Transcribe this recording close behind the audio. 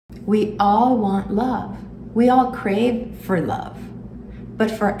We all want love. We all crave for love. But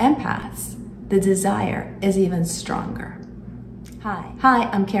for empaths, the desire is even stronger. Hi,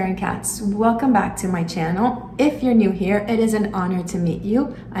 I'm Karen Katz. Welcome back to my channel. If you're new here, it is an honor to meet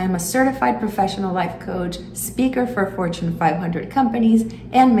you. I am a certified professional life coach, speaker for Fortune 500 companies,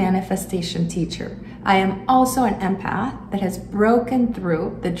 and manifestation teacher. I am also an empath that has broken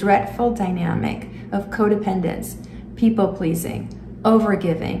through the dreadful dynamic of codependence, people-pleasing,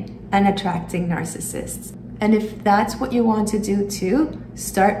 overgiving, and attracting narcissists. And if that's what you want to do too,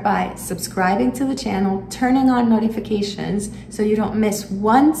 start by subscribing to the channel, turning on notifications so you don't miss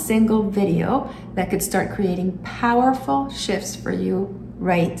one single video that could start creating powerful shifts for you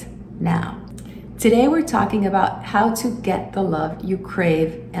right now. Today we're talking about how to get the love you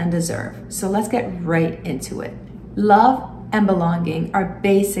crave and deserve. So let's get right into it. Love and belonging are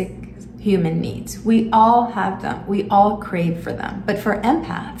basic human needs. We all have them. We all crave for them. But for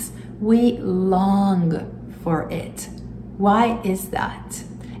empaths, we long for it. Why is that?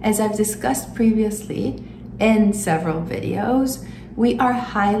 As I've discussed previously in several videos, we are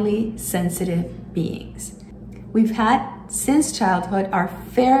highly sensitive beings. We've had since childhood our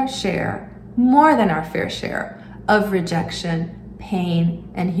fair share, more than our fair share, of rejection,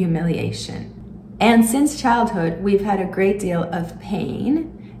 pain, and humiliation. And since childhood, we've had a great deal of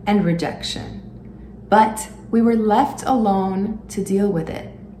pain and rejection. But we were left alone to deal with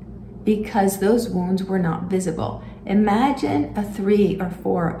it, because those wounds were not visible. Imagine a 3 or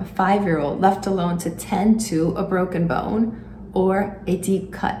 4 or 5-year-old left alone to tend to a broken bone or a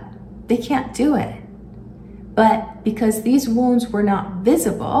deep cut. They can't do it. But because these wounds were not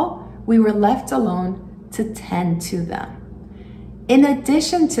visible, we were left alone to tend to them. In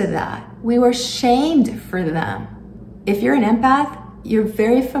addition to that, we were shamed for them. If you're an empath, you're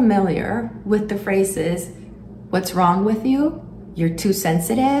very familiar with the phrases, "What's wrong with you? You're too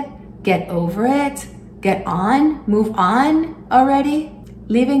sensitive. Get over it, get on, move on already,"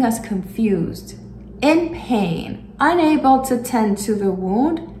 leaving us confused, in pain, unable to tend to the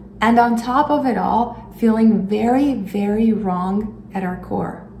wound, and on top of it all, feeling very, very wrong at our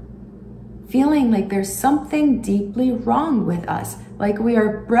core. Feeling like there's something deeply wrong with us, like we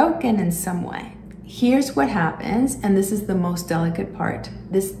are broken in some way. Here's what happens, and this is the most delicate part.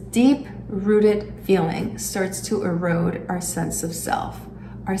 This deep-rooted feeling starts to erode our sense of self,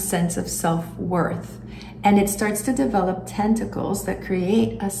 our sense of self-worth, and it starts to develop tentacles that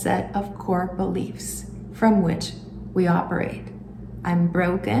create a set of core beliefs from which we operate. I'm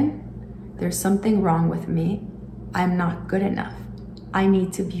broken, there's something wrong with me, I'm not good enough, I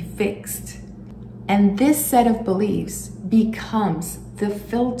need to be fixed. And this set of beliefs becomes the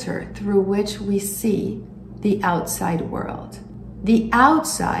filter through which we see the outside world. The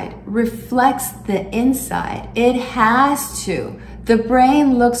outside reflects the inside. It has to. The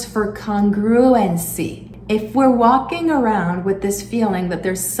brain looks for congruency. If we're walking around with this feeling that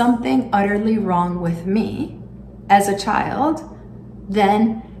there's something utterly wrong with me as a child,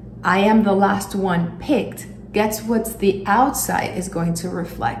 then I am the last one picked. Guess what the outside is going to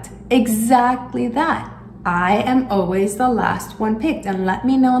reflect? Exactly that. I am always the last one picked. And let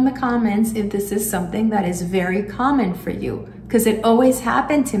me know in the comments if this is something that is very common for you, because it always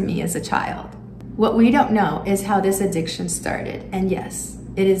happened to me as a child. What we don't know is how this addiction started. And yes,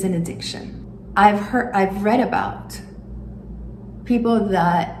 it is an addiction. I've read about people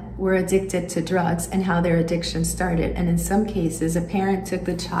that were addicted to drugs and how their addiction started. And in some cases, a parent took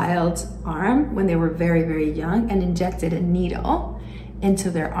the child's arm when they were very, very young and injected a needle into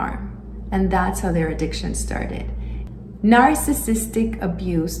their arm. And that's how their addiction started. Narcissistic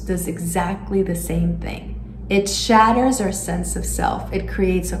abuse does exactly the same thing. It shatters our sense of self. It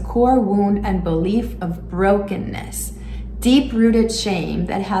creates a core wound and belief of brokenness, deep-rooted shame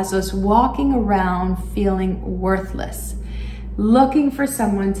that has us walking around feeling worthless, looking for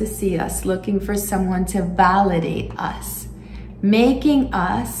someone to see us, looking for someone to validate us, making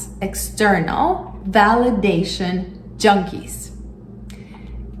us external validation junkies,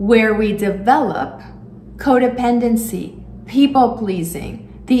 where we develop codependency, people-pleasing,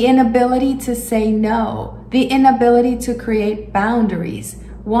 the inability to say no, the inability to create boundaries,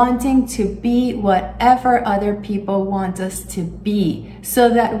 wanting to be whatever other people want us to be so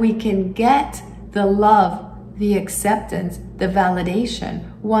that we can get the love, the acceptance, the validation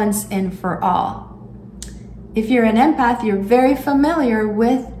once and for all. If you're an empath, you're very familiar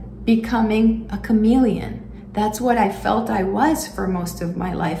with becoming a chameleon. That's what I felt I was for most of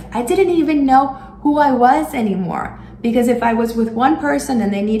my life. I didn't even know who I was anymore, because if I was with one person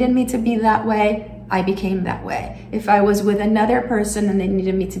and they needed me to be that way, I became that way. If I was with another person and they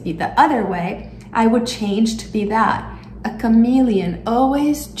needed me to be the other way, I would change to be that. a chameleon,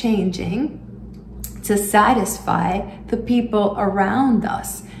 always changing to satisfy the people around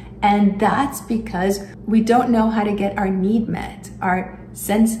us. And that's because we don't know how to get our need met,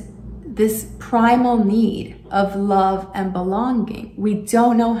 this primal need of love and belonging. We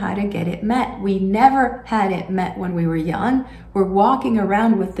don't know how to get it met. We never had it met when we were young. We're walking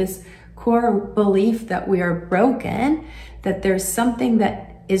around with this core belief that we are broken, that there's something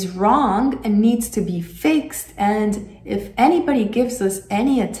that is wrong and needs to be fixed. And if anybody gives us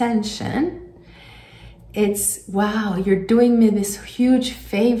any attention, it's, wow, you're doing me this huge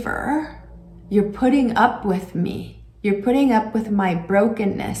favor. You're putting up with me. You're putting up with my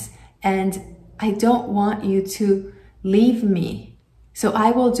brokenness. And I don't want you to leave me. So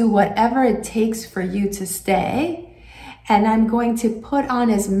I will do whatever it takes for you to stay. And I'm going to put on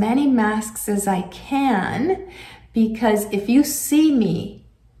as many masks as I can, because if you see me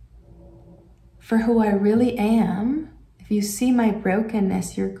for who I really am, if you see my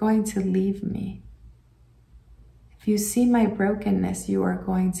brokenness, you're going to leave me. If you see my brokenness, you are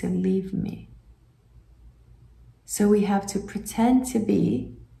going to leave me. So we have to pretend to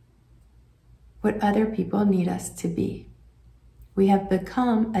be what other people need us to be. We have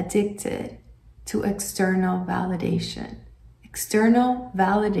become addicted to external validation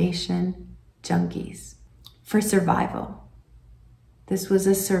junkies for survival. This was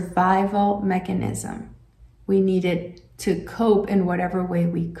a survival mechanism. We needed to cope in whatever way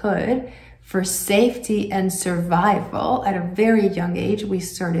we could. For safety and survival, at a very young age, we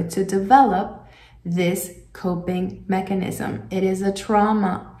started to develop this coping mechanism. It is a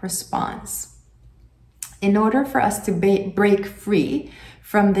trauma response. In order for us to break free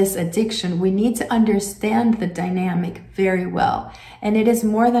from this addiction, we need to understand the dynamic very well. And it is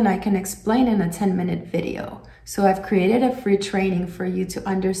more than I can explain in a 10-minute video. So I've created a free training for you to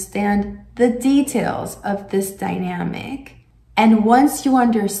understand the details of this dynamic. And once you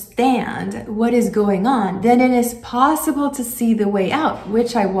understand what is going on, then it is possible to see the way out,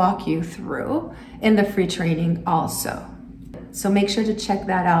 which I walk you through in the free training also. So make sure to check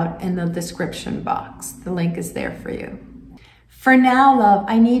that out in the description box. The link is there for you. For now, love,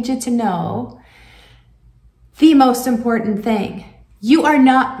 I need you to know the most important thing. You are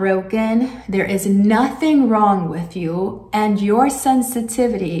not broken. There is nothing wrong with you. And your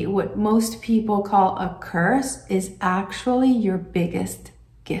sensitivity, what most people call a curse, is actually your biggest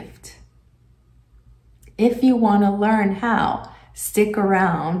gift. If you want to learn how, stick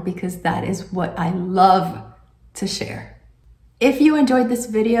around, because that is what I love to share. If you enjoyed this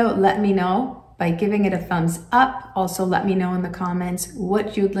video, let me know by giving it a thumbs up. Also, let me know in the comments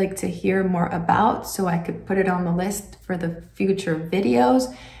what you'd like to hear more about so I could put it on the list for the future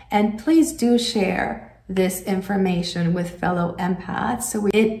videos. And please do share this information with fellow empaths. So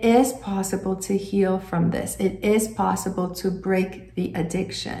it is possible to heal from this. It is possible to break the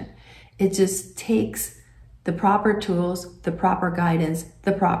addiction. It just takes the proper tools, the proper guidance,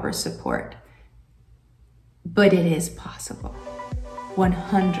 the proper support. But it is possible.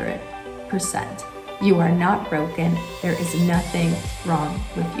 100%. You are not broken. There is nothing wrong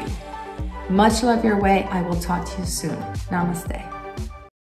with you. Much love your way. I will talk to you soon. Namaste.